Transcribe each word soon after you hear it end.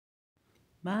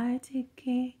Mighty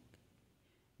King,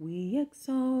 we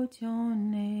exalt your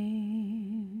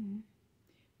name.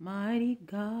 Mighty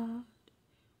God,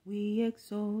 we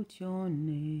exalt your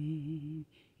name.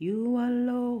 You are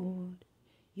Lord,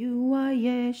 you are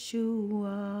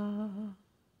Yeshua.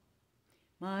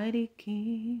 Mighty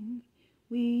King,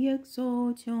 we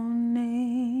exalt your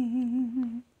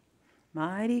name.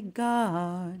 Mighty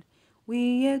God,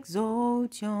 we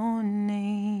exalt your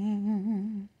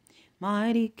name.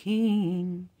 Mighty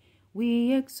King,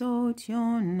 we exalt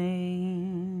your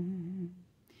name.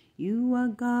 You are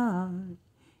God,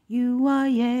 you are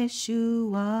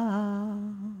Yeshua.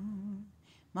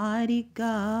 Mighty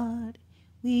God,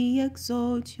 we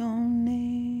exalt your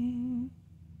name.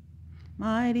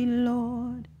 Mighty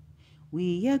Lord,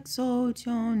 we exalt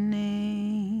your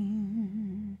name.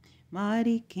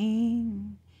 Mighty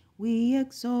King, we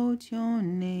exalt your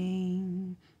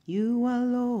name. You are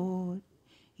Lord,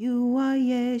 you are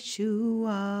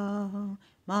Yeshua.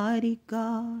 Mighty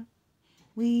God,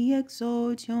 we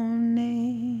exalt your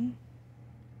name.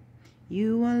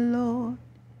 You are Lord,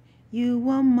 you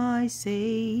are my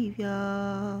Savior.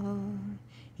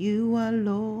 You are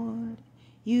Lord,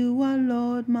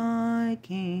 my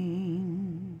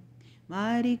King.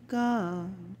 Mighty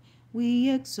God, we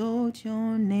exalt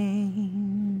your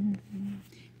name.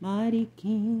 Mighty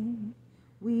King,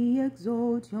 we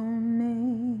exalt your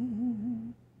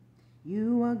name.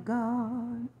 You are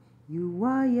God, you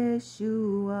are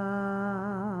Yeshua.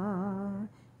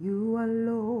 You are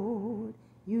Lord,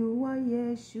 you are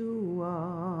Yeshua.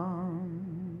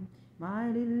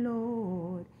 Mighty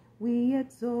Lord, we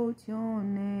exalt your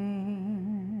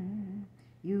name.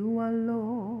 You are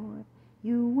Lord,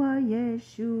 you are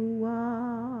Yeshua.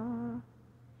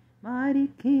 Mighty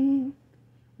King,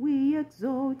 we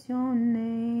exalt your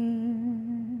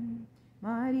name.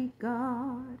 Mighty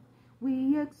God,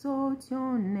 we exalt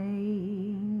your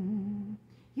name.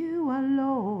 You are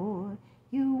Lord,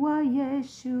 you are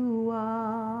Yeshua.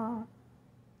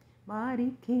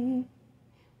 Mighty King,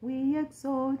 we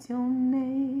exalt your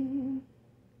name.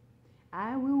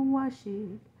 I will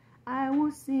worship, I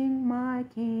will sing my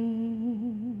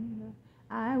King.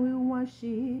 I will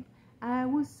worship, I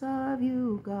will serve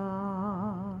you,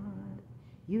 God.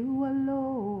 You are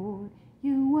Lord,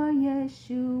 you are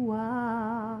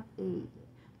Yeshua. Hey,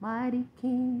 mighty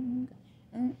King.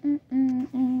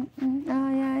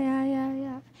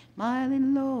 Mighty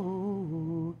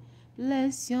Lord,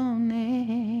 bless your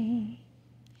name.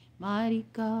 Mighty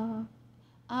God,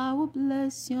 I will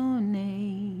bless your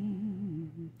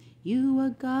name. You are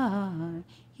God,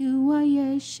 you are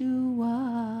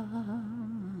Yeshua.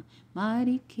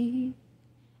 Mighty King,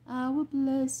 I will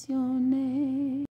bless your name.